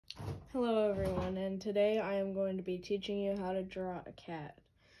and today I am going to be teaching you how to draw a cat.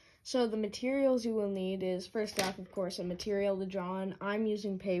 So the materials you will need is, first off, of course, a material to draw on. I'm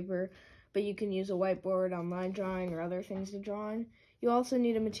using paper, but you can use a whiteboard, online drawing, or other things to draw on. You also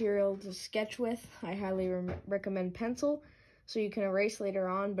need a material to sketch with. I highly recommend pencil, so you can erase later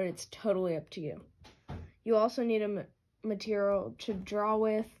on, but it's totally up to you. You also need a material to draw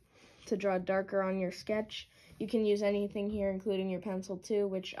with, to draw darker on your sketch. You can use anything here, including your pencil too,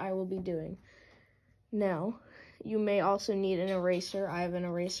 which I will be doing. Now, you may also need an eraser. I have an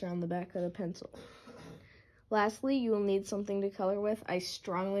eraser on the back of the pencil. Lastly, you will need something to color with. I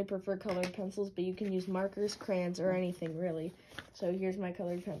strongly prefer colored pencils, but you can use markers, crayons, or anything really. So here's my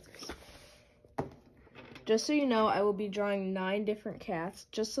colored pencils. Just so you know, I will be drawing 9 different cats,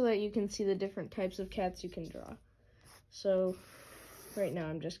 just so that you can see the different types of cats you can draw. So right now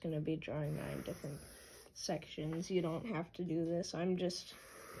I'm just going to be drawing 9 different sections. You don't have to do this. I'm just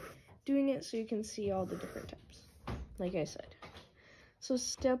doing it so you can see all the different types, like I said. So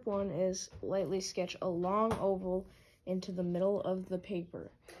step 1 is lightly sketch a long oval into the middle of the paper.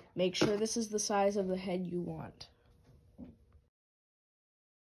 Make sure this is the size of the head you want.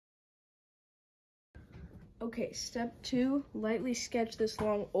 Okay, step 2, lightly sketch this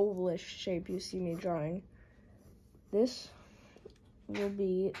long ovalish shape you see me drawing. This will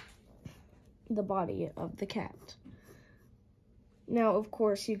be the body of the cat. Now, of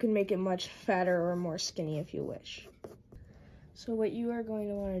course, you can make it much fatter or more skinny if you wish. So what you are going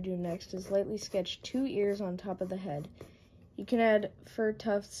to want to do next is lightly sketch 2 ears on top of the head. You can add fur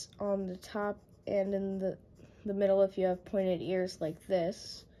tufts on the top and in the middle if you have pointed ears like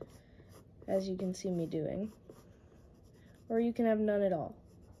this, as you can see me doing. Or you can have none at all.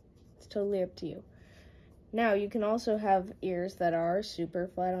 It's totally up to you. Now, you can also have ears that are super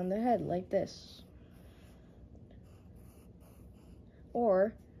flat on the head, like this.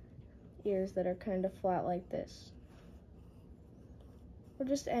 Or ears that are kind of flat like this. Or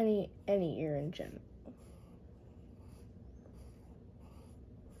just any ear in general.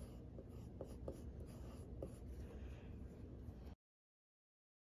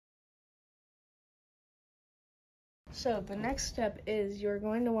 So the next step is you're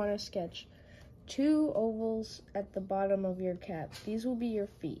going to want to sketch 2 ovals at the bottom of your cat. These will be your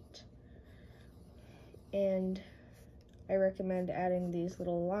feet. And I recommend adding these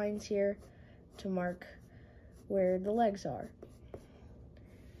little lines here to mark where the legs are.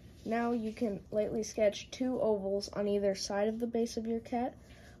 Now you can lightly sketch 2 ovals on either side of the base of your cat,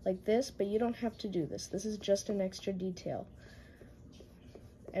 like this, but you don't have to do this. This is just an extra detail.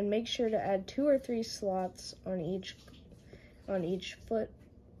 And make sure to add 2 or 3 slots on each foot,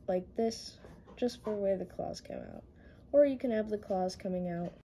 like this, just for where the claws come out. Or you can have the claws coming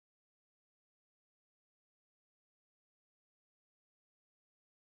out.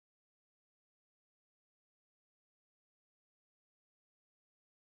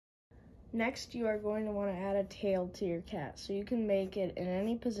 Next, you are going to want to add a tail to your cat. So you can make it in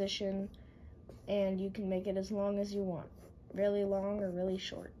any position, and you can make it as long as you want. Really long or really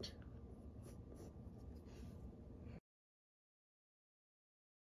short.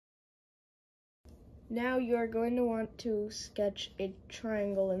 Now you are going to want to sketch a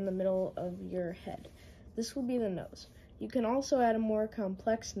triangle in the middle of your head. This will be the nose. You can also add a more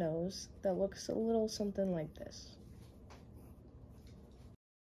complex nose that looks a little something like this.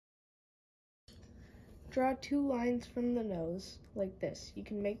 Draw 2 lines from the nose, like this. You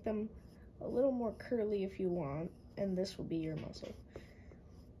can make them a little more curly if you want, and this will be your muzzle.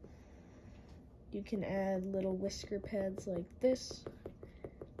 You can add little whisker pads like this,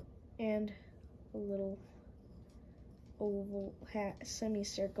 and a little oval hat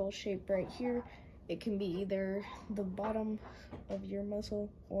semicircle shape right here. It can be either the bottom of your muzzle,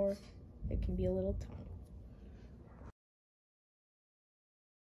 or it can be a little tongue.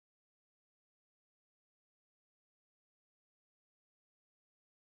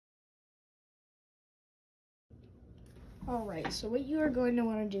 Alright, so what you are going to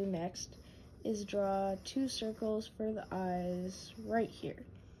want to do next is draw 2 circles for the eyes right here.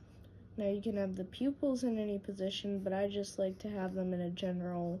 Now you can have the pupils in any position, but I just like to have them in a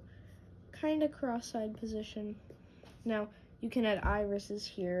general kind of cross-eyed position. Now you can add irises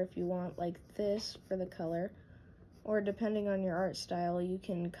here if you want, like this for the color, or depending on your art style, you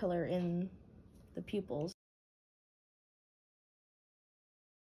can color in the pupils.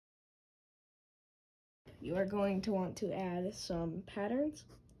 You are going to want to add some patterns.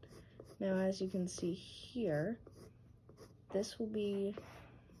 Now, as you can see here, this will be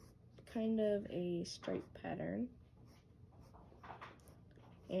kind of a stripe pattern,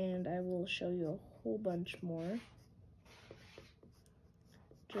 and I will show you a whole bunch more.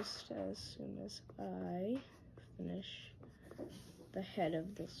 just as soon as I finish the head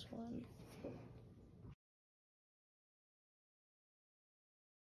of this one.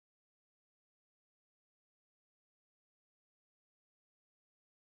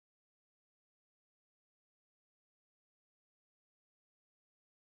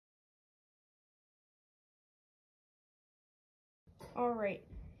 Alright,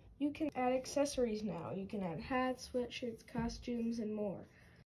 you can add accessories now. You can add hats, sweatshirts, costumes, and more.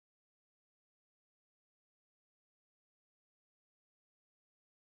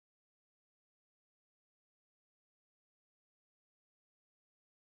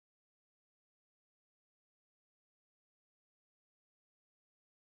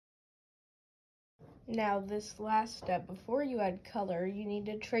 Now this last step, before you add color, you need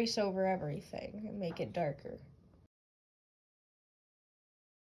to trace over everything and make it darker.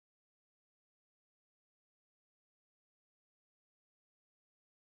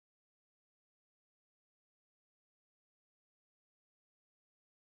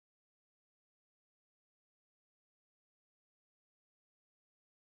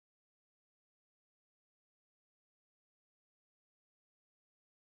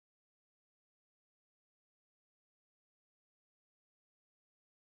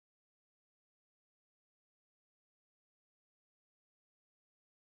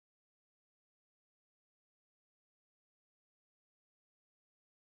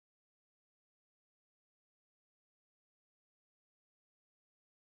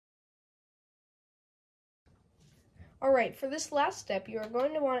 Alright, for this last step, you are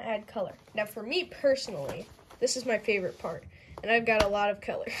going to want to add color. Now for me personally, this is my favorite part, and I've got a lot of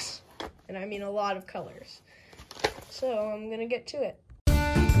colors, and I mean a lot of colors. So I'm going to get to it.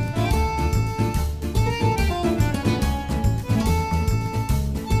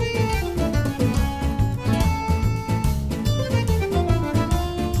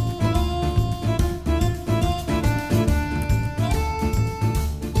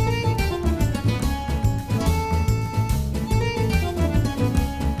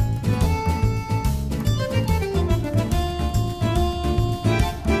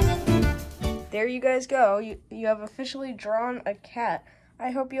 There you guys go. You have officially drawn a cat.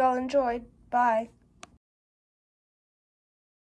 I hope you all enjoyed. Bye.